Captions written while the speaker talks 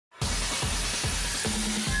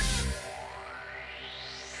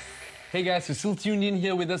Hey guys, you're still tuned in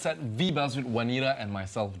here with us at Vbuzz with Juanita and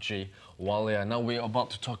myself, Jay Walia. Now we're about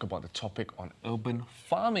to talk about the topic on urban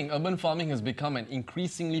farming. Urban farming has become an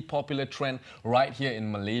increasingly popular trend right here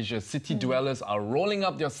in Malaysia. City dwellers are rolling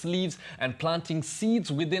up their sleeves and planting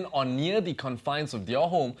seeds within or near the confines of their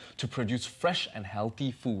home to produce fresh and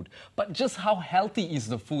healthy food. But just how healthy is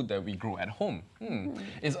the food that we grow at home?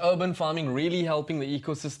 Is urban farming really helping the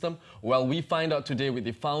ecosystem? Well, we find out today with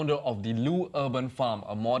the founder of the Lu Urban Farm,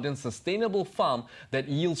 a modern sustainable farm that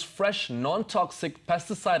yields fresh, non-toxic,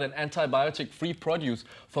 pesticide and antibiotic-free produce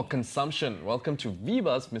for consumption. Welcome to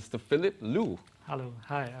Vbuzz, Mr. Philip Lu. Hello,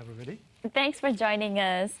 hi everybody. Thanks for joining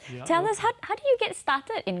us. Yeah, Tell us, how do you get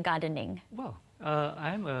started in gardening? Well,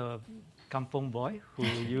 I'm a kampong boy who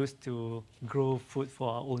used to grow food for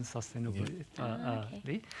our own sustainability.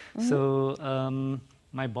 Okay. So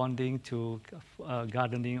my bonding to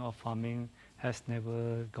gardening or farming has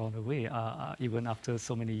never gone away, even after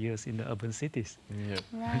so many years in the urban cities.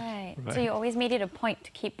 Right. So you always made it a point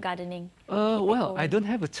to keep gardening? Well, I don't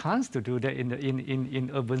have a chance to do that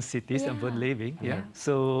in urban cities, urban living.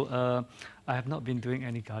 So I have not been doing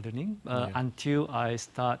any gardening until I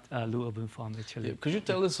start Lu Urban Farm, actually. Could you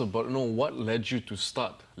tell us about what led you to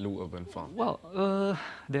start Lu Urban Farm? Well,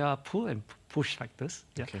 there are pull and push factors.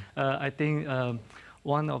 I think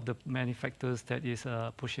one of the many factors that is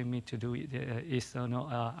pushing me to do it is,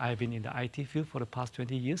 I've been in the IT field for the past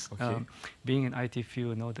 20 years. Being in IT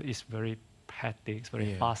field, is very hectic, it's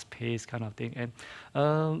very fast-paced kind of thing.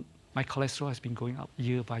 And my cholesterol has been going up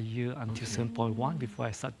year by year until 7.1 before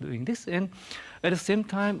I start doing this. And at the same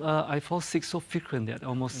time, I fall sick so frequent that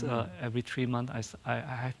almost every 3 months I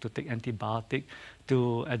have to take antibiotic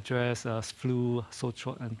to address flu, sore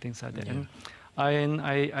throat, and things like that. And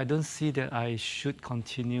I don't see that I should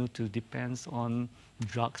continue to depend on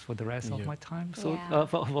drugs for the rest of my time, so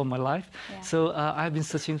for my life. So I've been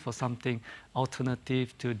searching for something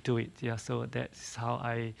alternative to do it. So that's how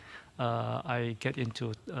I get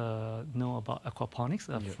into know about aquaponics.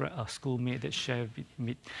 A schoolmate that shared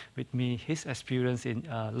with me his experience in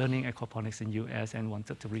learning aquaponics in US and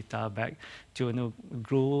wanted to retire back to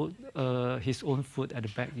grow his own food at the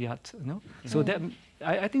backyard. So that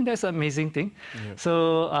I think that's an amazing thing.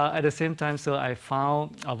 So at the same time, so I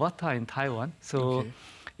found Avatar in Taiwan. So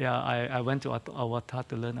I went to Avatar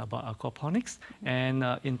to learn about aquaponics, and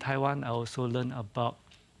in Taiwan I also learned about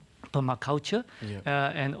permaculture,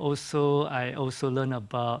 and also I also learned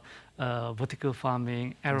about vertical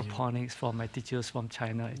farming, aeroponics from my teachers from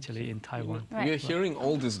China, actually, in Taiwan. We are hearing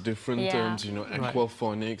all these different terms,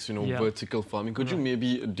 aquaponics, vertical farming. Could you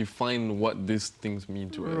maybe define what these things mean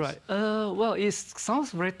to us? Well, it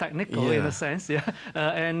sounds very technical in a sense,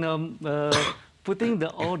 and putting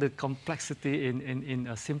all the complexity in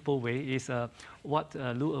a simple way is what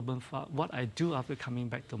Lu Urban Farm, what I do after coming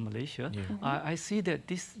back to Malaysia. I see that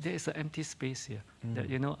there is an empty space here. That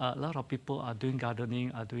a lot of people are doing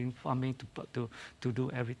gardening, are doing farming to do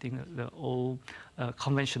everything the old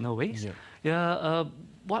conventional ways.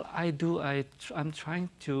 What I do, I'm trying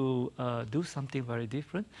to do something very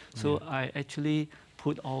different. So I actually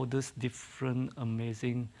put all these different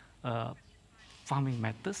amazing farming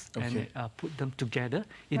methods and put them together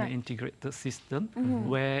in an integrated system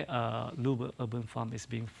where Lu Urban Farm is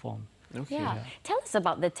being formed. Tell us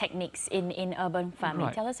about the techniques in urban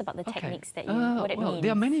farming. Tell us about the techniques that what it means.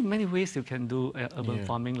 There are many ways you can do urban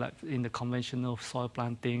farming, like in the conventional soil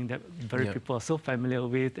planting that people are so familiar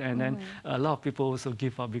with, and then a lot of people also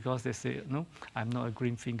give up because they say, no, I'm not a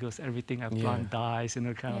green fingers, everything I plant dies,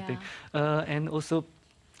 kind of thing. And also,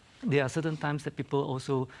 there are certain times that people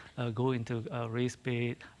also go into raised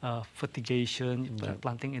bed, fertigation,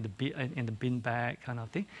 planting in the bin bag kind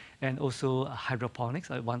of thing, and also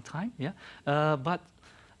hydroponics at one time. But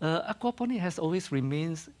aquaponics has always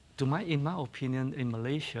remained, in my opinion, in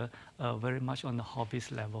Malaysia, very much on the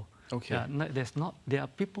hobbyist level. There are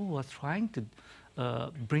people who are trying to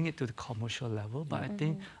bring it to the commercial level, but I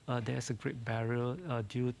think there's a great barrier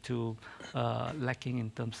due to lacking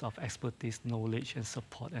in terms of expertise, knowledge, and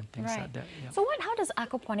support and things like that. So how does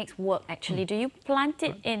aquaponics work actually? Do you plant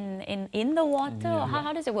it in the water, or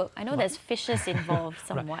how does it work? I know there's fishes involved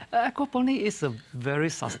somewhat. Aquaponics is a very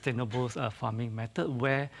sustainable farming method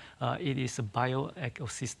where it is a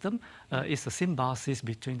bio-ecosystem. It's a symbiosis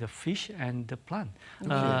between the fish and the plant.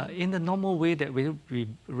 In the normal way that we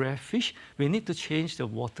rear fish, we need to change the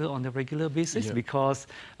water on a regular basis because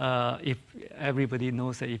if everybody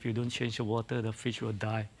knows that if you don't change the water, the fish will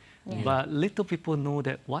die. But little people know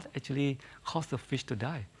that what actually caused the fish to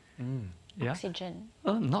die. Yeah. Oxygen.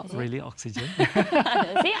 Not really oxygen.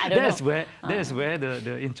 See, I don't know. That's where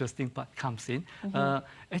the interesting part comes in.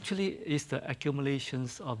 Actually, it's the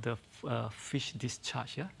accumulations of the fish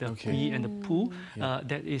discharge, yeah, the pee and the poo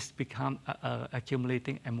that is become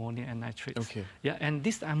accumulating ammonia and nitrates. Okay. Yeah, and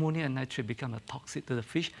this ammonia and nitrate become a toxic to the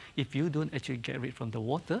fish. If you don't actually get rid from the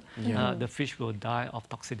water, the fish will die of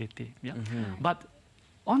toxicity. Yeah, but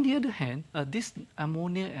on the other hand, this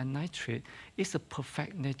ammonia and nitrate is a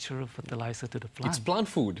perfect natural fertilizer to the plant. It's plant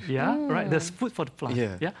food. Yeah, right. There's food for the plant.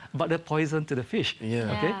 Yeah, but the poison to the fish.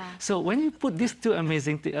 Yeah. Okay. So when you put these two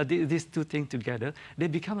these two things together, they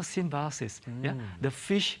become a symbiosis. Yeah. The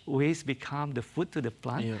fish waste become the food to the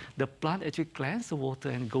plant. Yeah. The plant actually cleanse the water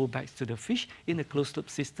and go back to the fish in a closed loop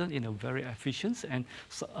system in a very efficient and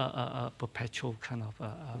perpetual kind of.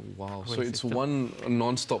 Wow. So it's one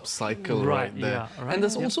non-stop cycle right there. Yeah, right. And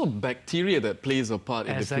there's also bacteria that plays a part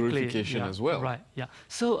in the purification as well. Right, yeah.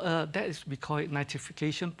 So that is, we call it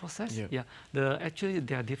nitrification process. Yeah. Actually,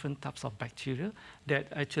 there are different types of bacteria that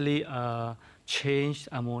actually change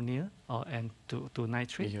ammonia and to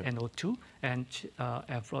nitrate, NO2, and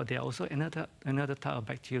there are also another type of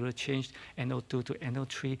bacteria changed NO2 to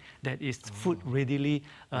NO3 that is food readily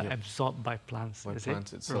absorbbed by plants. By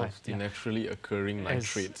plants itself, the naturally occurring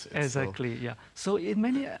nitrates itself. Exactly, yeah. So in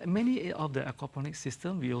many of the aquaponics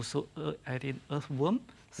system, we also add in earthworm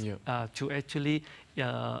to actually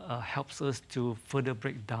helps us to further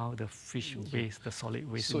break down the fish waste, the solid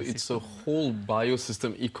waste. So it's a whole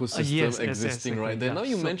biosystem, ecosystem existing right there. Now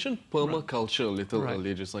you mentioned permaculture a little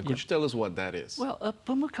earlier just now. Could you tell us what that is? Well,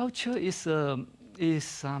 permaculture is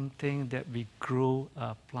something that we grow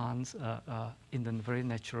plants in a very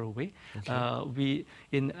natural way. We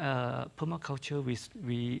in permaculture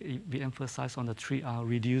we emphasize on the 3R: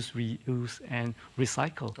 reduce, reuse, and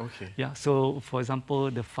recycle. Yeah. So, for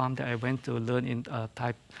example, the farm that I went to learn in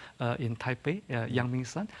Taipei,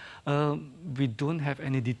 Yangmingshan, we don't have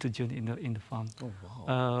any detergent in the farm. Oh,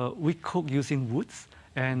 wow. We cook using woods,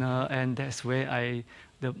 and that's where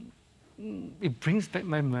it brings back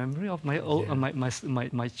my memory of my old,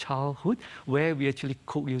 my childhood, where we actually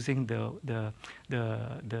cook using the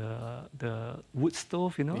wood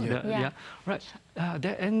stove, you know. Right.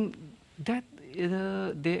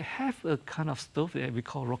 They have a kind of stove that we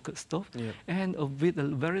call rocket stove, and with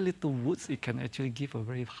very little woods, it can actually give a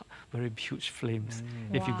very huge flames.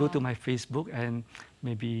 If you go to my Facebook and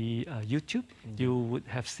maybe YouTube, you would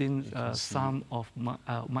have seen some of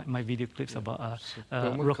my video clips about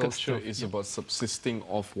rocket stove. Permaculture is about subsisting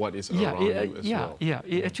off what is around you as well. Yeah,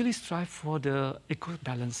 it actually strives for the eco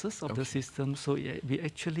balances of the system. So we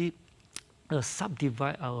actually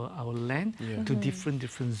subdivide our land to different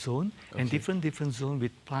zones, and different zone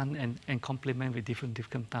with plant and complement with different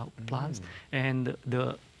type of plants. And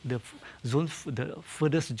the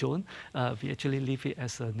furthest zone, we actually leave it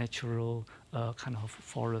as a natural kind of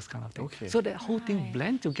forest kind of thing. So that whole thing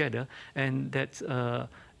blend together, and that's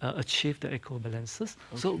achieve the eco balances.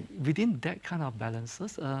 So within that kind of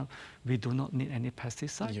balances, we do not need any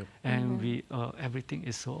pesticide, and we everything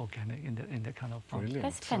is so organic in that kind of farm.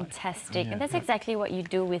 That's fantastic, and that's exactly what you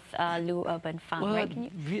do with Lu Urban Farm, right?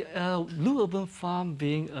 Lu Urban Farm,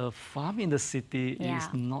 being a farm in the city, is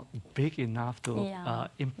not big enough to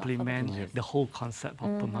implement the whole concept of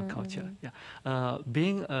permaculture.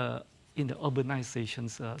 Being in the urbanization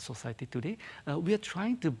society today, we are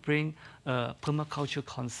trying to bring permaculture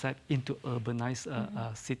concept into urbanized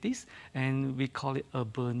cities, and we call it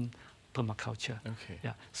urban permaculture.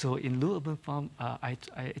 So in Lu Urban Farm, I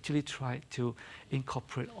actually tried to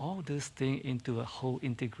incorporate all these things into a whole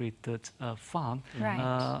integrated farm.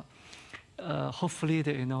 Hopefully,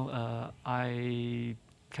 that I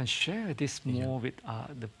can share this more with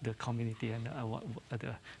the community and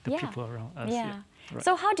the people around us.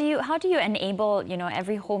 So how do you enable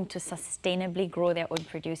every home to sustainably grow their own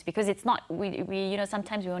produce? Because it's not we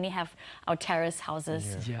sometimes we only have our terrace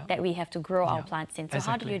houses that we have to grow our plants in. So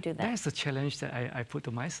how do you do that? That's a challenge that I put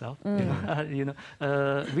to myself.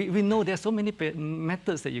 We know there's so many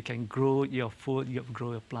methods that you can grow your food, you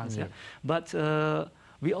grow your plants. But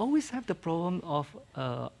we always have the problem of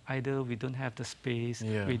either we don't have the space,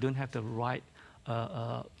 we don't have the right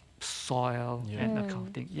soil and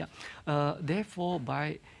accounting. Therefore,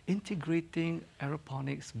 by integrating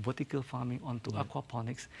aeroponics, vertical farming onto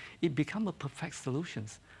aquaponics, it becomes a perfect solution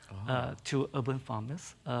to urban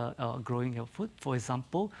farmers growing your food. For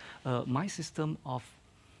example, my system of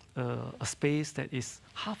a space that is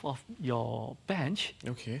half of your bench,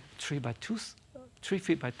 3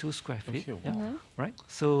 feet by 2 square feet, right?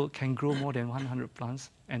 So can grow more than 100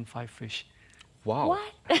 plants and 5 fish. Wow. What?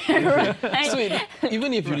 So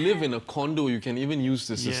even if you live in a condo, you can even use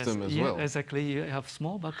the system as well. Exactly. You have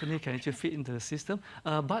small balcony, can actually fit into the system.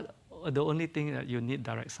 But the only thing that you need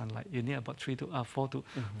direct sunlight. You need about 4 to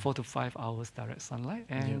 5 hours direct sunlight,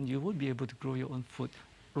 and you would be able to grow your own food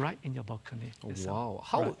right in your balcony. Wow.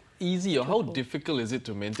 How easy or how difficult is it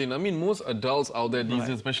to maintain? I mean, most adults out there these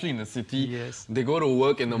days, especially in the city, they go to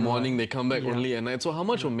work in the morning, they come back only at night. So how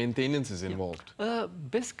much of maintenance is involved?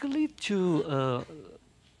 Basically, to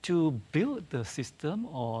build the system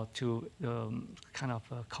or to kind of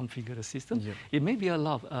configure the system, it may be a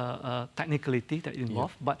lot of technicality that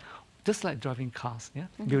involved, but just like driving cars,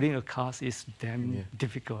 building a car is damn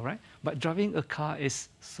difficult, right? But driving a car is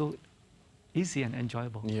so easy and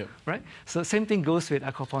enjoyable, right? So same thing goes with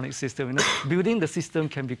aquaponics system. You know, building the system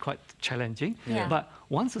can be quite challenging, but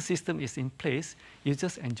once the system is in place, you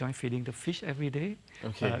just enjoy feeding the fish every day,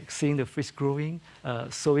 seeing the fish growing,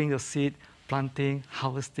 sowing the seed, planting,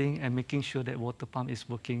 harvesting, and making sure that water pump is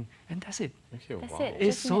working, and that's it. That's it.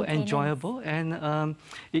 It's so enjoyable, and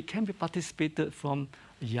it can be participated from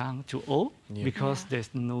young to old because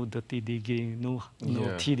there's no dirty digging, no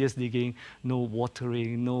tedious digging, no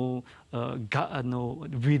watering, no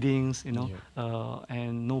weedings, you know,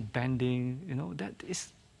 and no bending. You know, that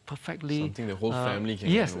is perfectly something the whole family can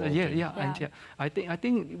and I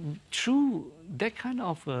think through that kind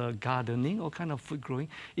of gardening or kind of food growing,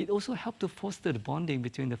 it also helps to foster the bonding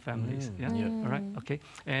between the families. Right. Okay.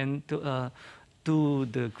 And to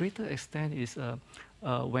the greater extent is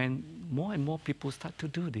when more and more people start to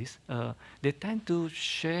do this, they tend to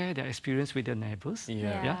share their experience with their neighbors.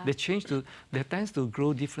 They tend to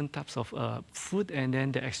grow different types of food, and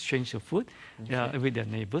then they exchange the food with their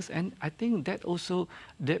neighbors. And I think that also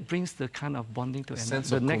brings the kind of bonding to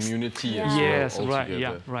sense of community. Yes,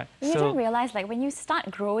 right. right. You don't realize, like, when you start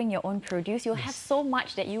growing your own produce, you'll have so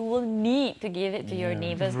much that you will need to give it to your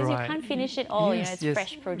neighbors because you can't finish it all. You know, it's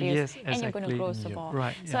fresh produce, and you're going to grow some more.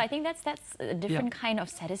 Right. So I think that's a different kind of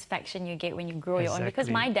satisfaction you get when you grow your own. Because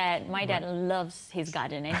my dad loves his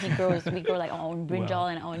garden, and we grow like our own brinjal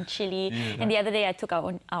and our own chili. And the other day I took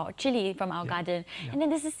our chili from our garden, and then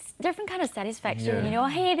there's this different kind of satisfaction. You know,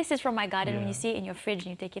 hey, this is from my garden. When you see it in your fridge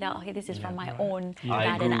and you take it out, okay, this is from my own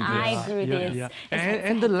garden. I grew this.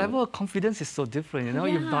 And the level of confidence is so different. You know,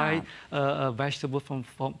 you buy a vegetable from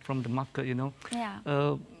the market. You know.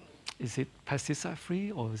 Is it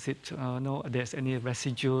pesticide-free, or is it there's any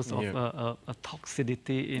residues of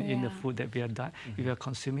toxicity in the food that we are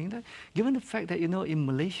consuming that? Given the fact that, you know, in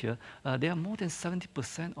Malaysia, there are more than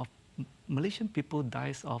 70% of Malaysian people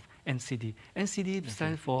dies of NCD. NCD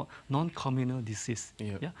stands for non-communal disease.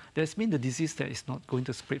 That's mean the disease that is not going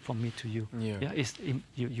to spread from me to you. It's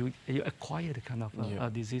you acquire the kind of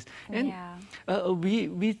disease. And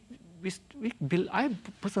I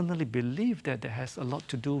personally believe that that has a lot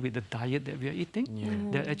to do with the diet that we are eating.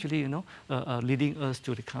 That actually, you know, leading us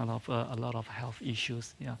to the kind of a lot of health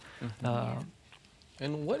issues.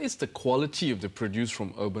 And what is the quality of the produce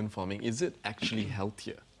from urban farming? Is it actually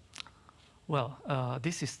healthier? Well,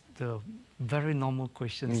 this is the very normal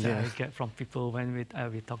questions that I get from people when we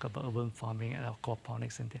talk about urban farming and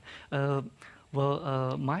aquaponics and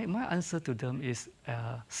my answer to them is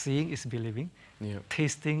seeing is believing.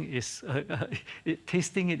 Tasting is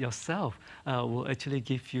tasting it yourself will actually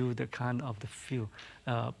give you the kind of the feel.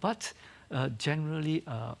 But generally,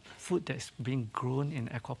 food that's being grown in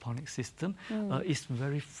aquaponic system is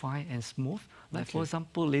very fine and smooth. Like for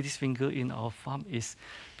example, lady's finger in our farm is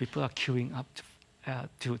people are queuing up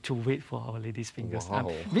to wait for our lady's fingers.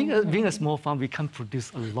 Being a small farm, we can't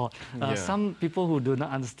produce a lot. Some people who do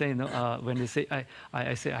not understand, you know, when they say,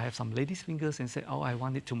 I say I have some lady's fingers, and say, oh, I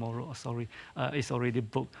want it tomorrow. Oh, sorry, it's already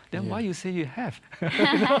booked. Then why you say you have? Too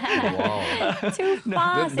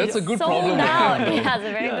fast. That's a good sold problem. Out. It's a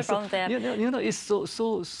very good problem to have. You know, it's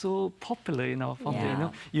so popular in our farm. You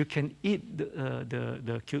know, you can eat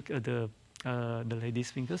the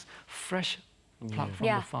lady's fingers fresh. Plucked from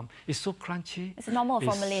the farm. It's so crunchy. It's normal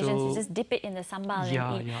for Malaysians. You just dip it in the sambal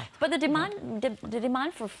and eat. But the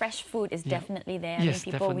demand for fresh food is definitely there. I mean,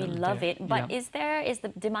 people, we love it. But is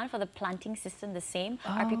the demand for the planting system the same?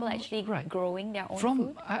 Are people actually growing their own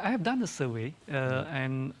food? I have done a survey,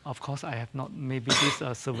 and of course I have not. Maybe this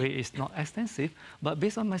survey is not extensive, but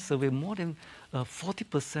based on my survey, more than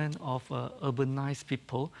 40% of urbanized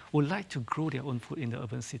people would like to grow their own food in the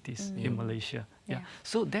urban cities in Malaysia.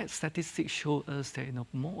 So that statistic shows us that, you know,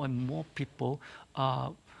 more and more people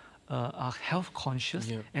are health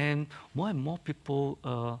conscious, and more people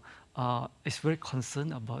is very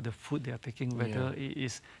concerned about the food they are taking, whether it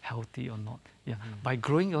is healthy or not. Yeah. By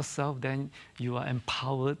growing yourself, then you are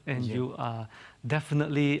empowered and you are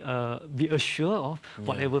definitely be assured of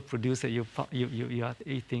whatever produce that you are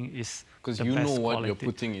eating is because the you best know what quality.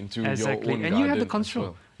 you're putting into exactly. your own garden. And you have the control.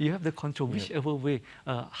 Well. You have the control, whichever way,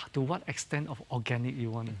 to what extent of organic you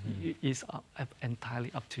want, is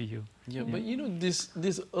entirely up to you. Yeah, but you know,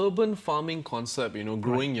 this urban farming concept, you know,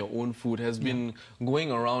 growing your own food has been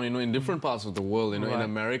going around, you know, in different parts of the world. You know, in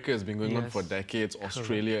America it's been going on for decades,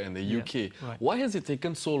 Australia and the UK. Why has it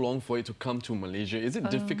taken so long for it to come to Malaysia? Is it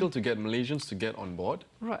difficult to get Malaysians to get on board?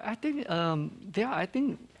 Right, I think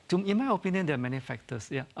in my opinion, there are many factors.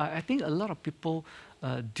 Yeah, I think a lot of people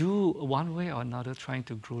do one way or another trying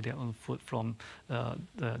to grow their own food from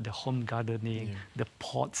the home gardening, the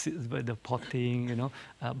pots, the potting, you know.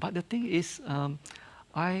 But the thing is,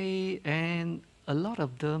 a lot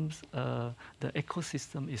of them, the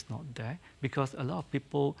ecosystem is not there because a lot of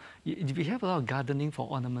people, we have a lot of gardening for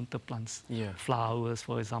ornamental plants, flowers,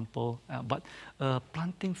 for example, but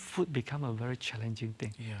planting food become a very challenging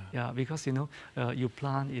thing. Yeah, because, you know, you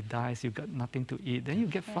plant, it dies, you got nothing to eat, then you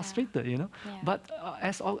get frustrated, you know. But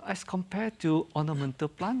as compared to ornamental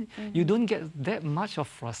plant, you don't get that much of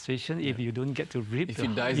frustration if you don't get to reap. If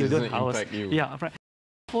it dies, it doesn't impact you. Yeah, right.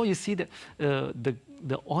 Therefore, you see that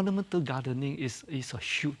the ornamental gardening is a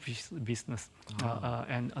huge business,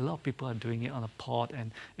 and a lot of people are doing it on a pot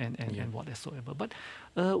and whatsoever. But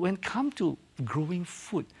when it comes to growing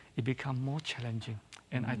food, it becomes more challenging,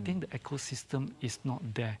 and I think the ecosystem is not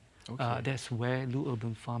there. That's where Blue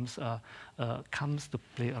Urban Farms comes to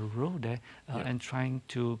play a role there, and trying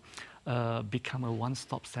to become a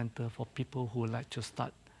one-stop center for people who like to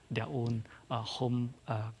start their own home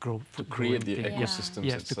food create the thing. ecosystems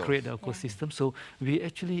Yes, itself. to create the ecosystem. So we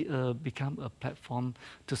actually become a platform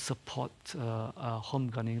to support home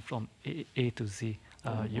gardening from A to Z.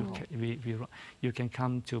 You can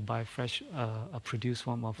come to buy fresh produce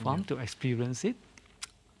from our farm to experience it.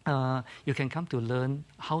 You can come to learn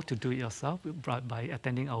how to do it yourself by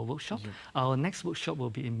attending our workshop. Our next workshop will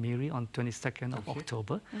be in Miri on 22nd of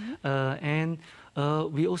October. And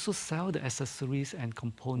we also sell the accessories and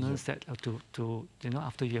components that to you know,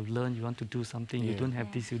 after you have learned, you want to do something, you don't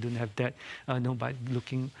have this, you don't have that. By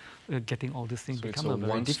getting all these things, so become a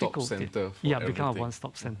very difficult center. Become a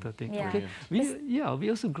one-stop center thing. Okay. We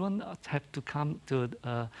also have to come to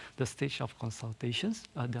the stage of consultations.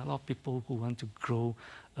 There are a lot of people who want to grow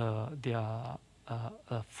their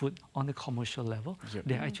food on a commercial level.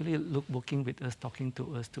 They're actually working with us, talking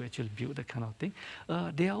to us to actually build that kind of thing.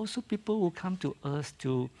 There are also people who come to us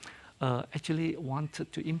to actually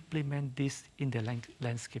wanted to implement this in their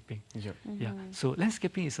landscaping. So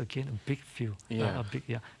landscaping is again a big field.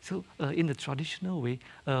 So in the traditional way,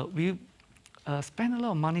 we spend a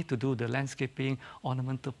lot of money to do the landscaping,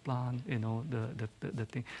 ornamental plant, you know, the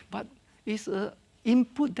thing. But it's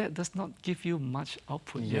input that does not give you much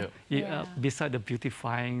output. Beside the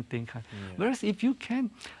beautifying thing. Whereas if you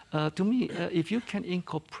can, to me, if you can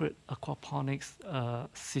incorporate aquaponics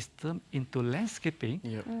system into landscaping,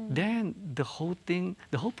 then the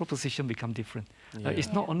whole proposition become different.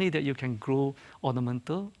 It's not only that you can grow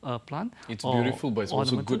ornamental plant. It's beautiful, but it's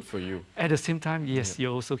also good for you. At the same time, yes,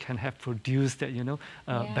 you also can have produce that, you know,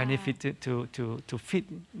 benefit to feed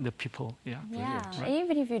the people. Right.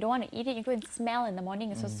 Even if you don't want to eat it, you go and smell in the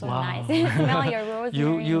morning. It's so nice. Smell your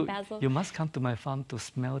rosemary, basil. You must come to my farm to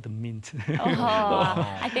smell the mint.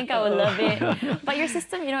 I think I would love it. But your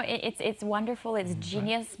system, you know, it's wonderful, it's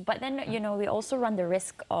genius. But then, you know, we also run the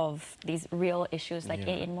risk of these real issues. Like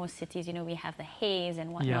in most cities, you know, we have the haze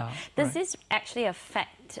and whatnot. Does this actually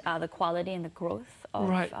affect the quality and the growth of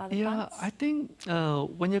the plants? I think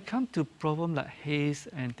when you come to problem like haze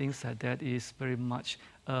and things like that, is very much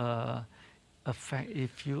affect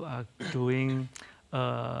if you are doing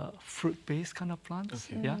fruit-based kind of plants,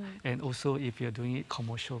 and also if you're doing it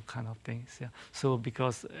commercial kind of things, So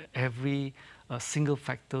because every single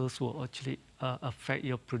factors will actually affect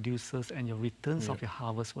your producers and your returns of your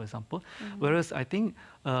harvest, for example. Whereas I think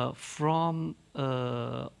from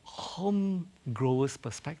a home growers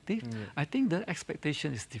perspective, I think the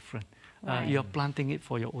expectation is different. You're planting it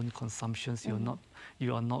for your own consumptions.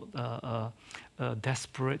 You are not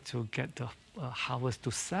desperate to get the harvest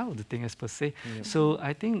to sell the thing as per se. So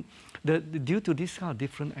I think due to this kind of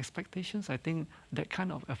different expectations, I think that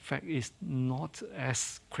kind of effect is not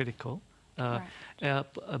as critical.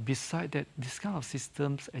 Beside that, this kind of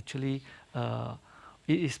systems actually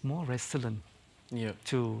it is more resilient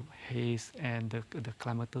to haze and the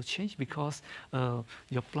climatic change, because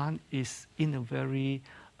your plant is in a very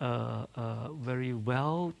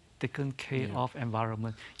well taken care of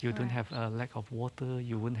environment, you don't have a lack of water,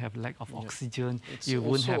 you wouldn't have lack of oxygen, it's you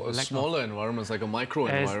wouldn't have also a lack smaller environment, like a micro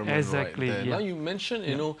environment exactly, right there. Now you mentioned,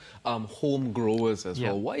 you know, home growers as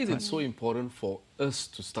well. Why is it so important for us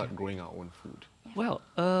to start growing our own food? Well,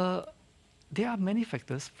 there are many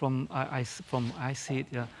factors from I see it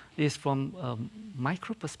is from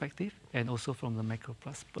micro perspective and also from the macro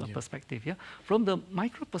perspective. Yeah, from the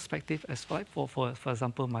micro perspective, as for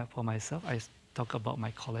example, for myself, I talk about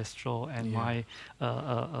my cholesterol and my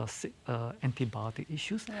antibiotic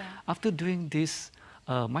issues. After doing this,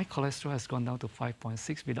 my cholesterol has gone down to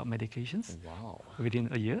 5.6 without medications. Wow! Within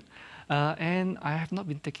a year, and I have not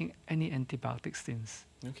been taking any antibiotics since.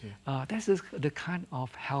 Okay. That's the kind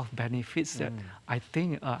of health benefits that I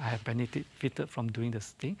think I have benefited from doing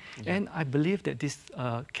this thing. And I believe that this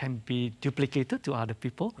can be duplicated to other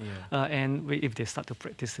people. And if they start to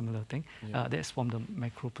practice similar thing, that's from the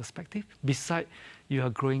macro perspective. Besides, you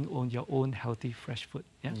are growing on your own healthy, fresh food.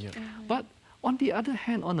 But on the other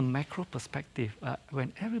hand, on the macro perspective,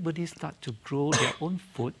 when everybody starts to grow their own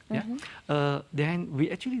food, then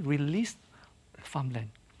we actually release farmland.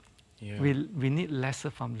 We need lesser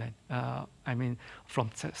farmland. I mean, from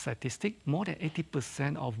statistics, more than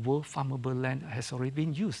 80% of world farmable land has already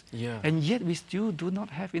been used. And yet we still do not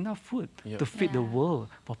have enough food to feed the world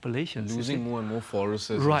population. Losing more and more forests.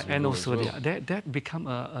 Right, and also that become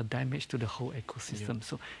a damage to the whole ecosystem.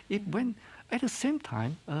 So when at the same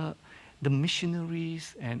time, the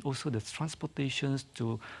machineries and also the transportations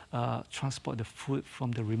to transport the food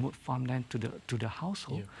from the remote farmland to the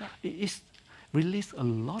household, it is release a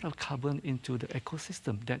lot of carbon into the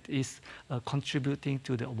ecosystem that is contributing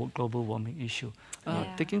to the global warming issue.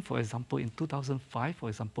 Taking, for example, in 2005, for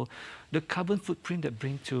example, the carbon footprint that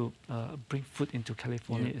bring food into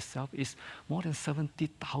California itself is more than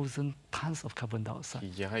 70,000 tons of carbon dioxide.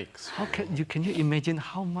 Yikes! Can you imagine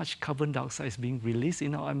how much carbon dioxide is being released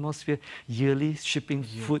in our atmosphere yearly, shipping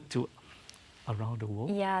food to around the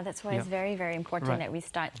world? Yeah, that's why it's very, very important that we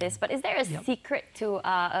start this. But is there a secret to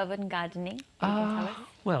urban gardening? You can tell us?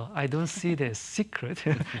 Well, I don't see the secret.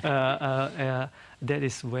 That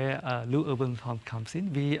is where Lu Urban Farm comes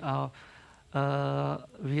in. We are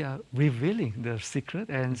revealing the secret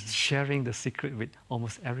and sharing the secret with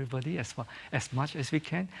almost everybody as much as we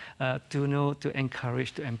can to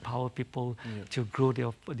encourage, to empower people to grow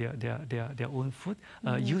their own food.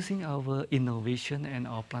 Using our innovation and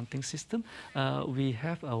our planting system, we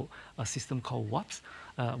have a system called WAPS.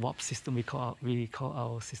 WAP system, we call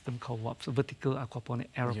our system called WAPS, vertical aquaponic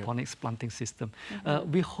aeroponics planting system.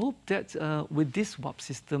 We hope that with this WAP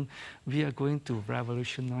system, we are going to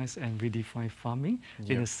revolutionize and redefine farming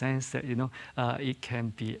in a sense that it can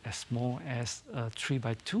be as small as a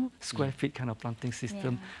 3x2 square feet kind of planting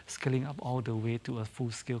system, scaling up all the way to a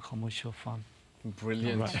full-scale commercial farm.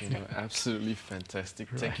 Brilliant, absolutely fantastic.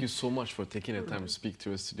 Thank you so much for taking the time to speak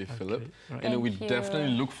to us today, Philip. And we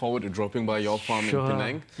definitely look forward to dropping by your farm in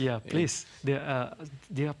Penang. Yeah, please. There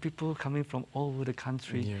are people coming from all over the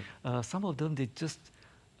country. Some of them, they just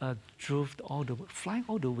flying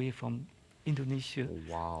all the way from Indonesia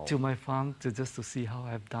to my farm just to see how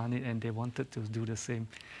I've done it, and they wanted to do the same.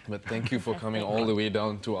 But thank you for coming all the way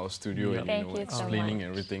down to our studio and explaining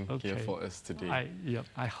everything here for us today.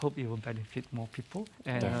 I hope it will benefit more people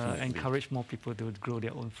and encourage more people to grow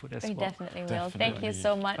their own food as well. We definitely will. Thank you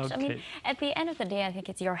so much. I mean, at the end of the day, I think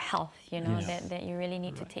it's your health, that you really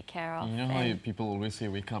need to take care of. You know how people always say,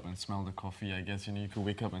 wake up and smell the coffee. I guess you could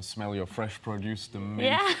wake up and smell your fresh produce, the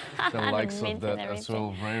mint, the likes of that as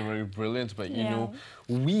well. Very, very brilliant. But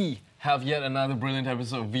we have yet another brilliant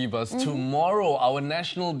episode of Vbuzz. Tomorrow, our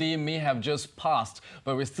National Day may have just passed,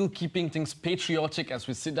 but we're still keeping things patriotic as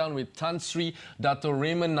we sit down with Tan Sri Dato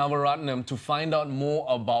Raymond Navaratnam to find out more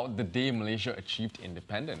about the day Malaysia achieved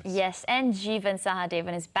independence. Yes, and Jeevan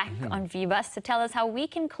Sahadevan is back on Vbuzz to tell us how we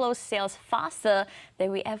can close sales faster than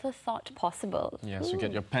we ever thought possible. Yes, so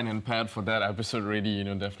get your pen and pad for that episode ready.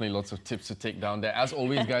 Definitely lots of tips to take down there. As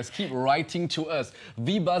always, guys, keep writing to us.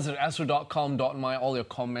 vbuzz@astro.com.my. All your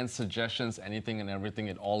comments, suggestions, anything and everything,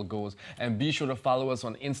 it all goes. And be sure to follow us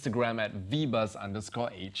on Instagram at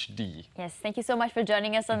vbuzz_HD. Yes, thank you so much for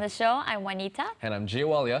joining us on the show. I'm Juanita. And I'm Jay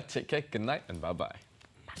Walia. Take care, good night, and bye-bye.